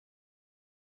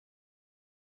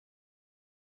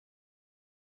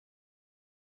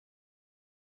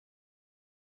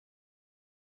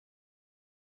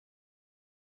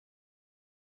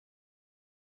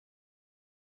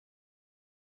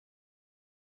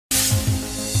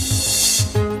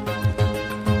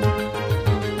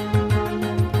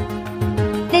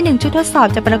1ชุดทดสอบ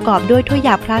จะประกอบด้วยถ้วยย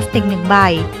าพลาสติก1ใบ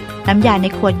น้ำยาใน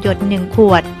ขวดหยด1ข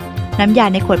วดน้ำยา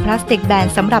ในขวดพลาสติกแบน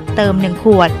สำหรับเติม1ข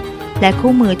วดและ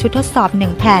คู่มือชุดทดสอบ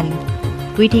1แผ่น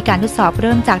วิธีการทดสอบเ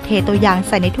ริ่มจากเทตัวอย่างใ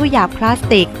ส่ในถ้วยยาพลาส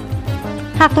ติก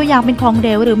หากตัวอย่างเป็นของเหล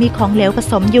วหรือมีของเหลวผ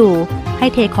สมอยู่ให้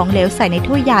เทของเหลวใส่ใน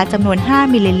ถ้วยยาจำนวน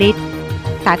5มิลลิลิตร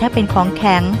แต่ถ้าเป็นของแ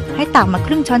ข็งให้ตักมาค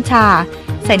รึ่งช้อนชา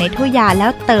ใส่ในถ้วยยาแล้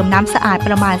วเติมน้ำสะอาดป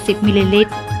ระมาณ10มิลลิลิต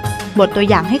รบดตัว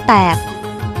อย่างให้แตก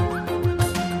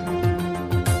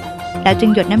แล้วจึ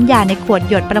งหยดน้ำยาในขวด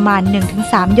หยดประมาณ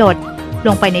 1-3 หยดล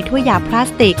งไปในถ้วยยาพลาส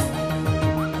ติก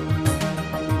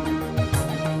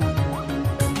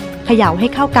เขย่าให้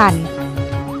เข้ากัน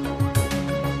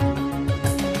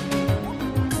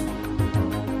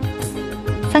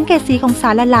สังเกตสีของสา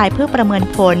รละลายเพื่อประเมิน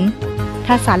ผล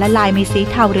ถ้าสารละลายมีสี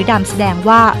เทาหรือดำแสดง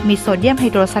ว่ามีโซเดียมไฮ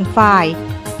โดรซัลไฟด์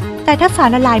แต่ถ้าสาร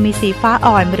ละลายมีสีฟ้า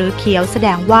อ่อนหรือเขียวแสด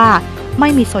งว่าไม่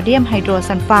มีโซเดียมไฮโดร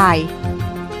ซัลไฟด์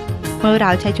เมื่อเร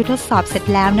าใช้ชุดทดสอบเสร็จ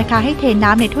แล้วนะคะให้เท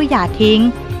น้ำในถ้วยยาทิ้ง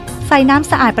ใส่น้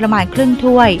ำสะอาดประมาณครึ่ง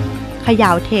ถ้วยเขย่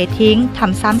าเททิ้งท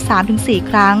ำซ้ำ 3-4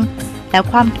 ครั้งแล้ว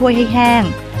คว่ำถ้วยให้แห้ง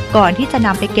ก่อนที่จะน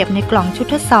ำไปเก็บในกล่องชุด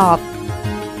ทดสอบ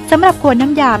สำหรับขวดน้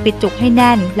ำยาปิดจุกให้แ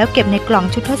น่นแล้วเก็บในกล่อง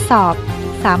ชุดทดสอบ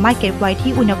สามารถเก็บไว้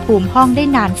ที่อุณหภูมิห้องได้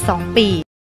นาน2 ปี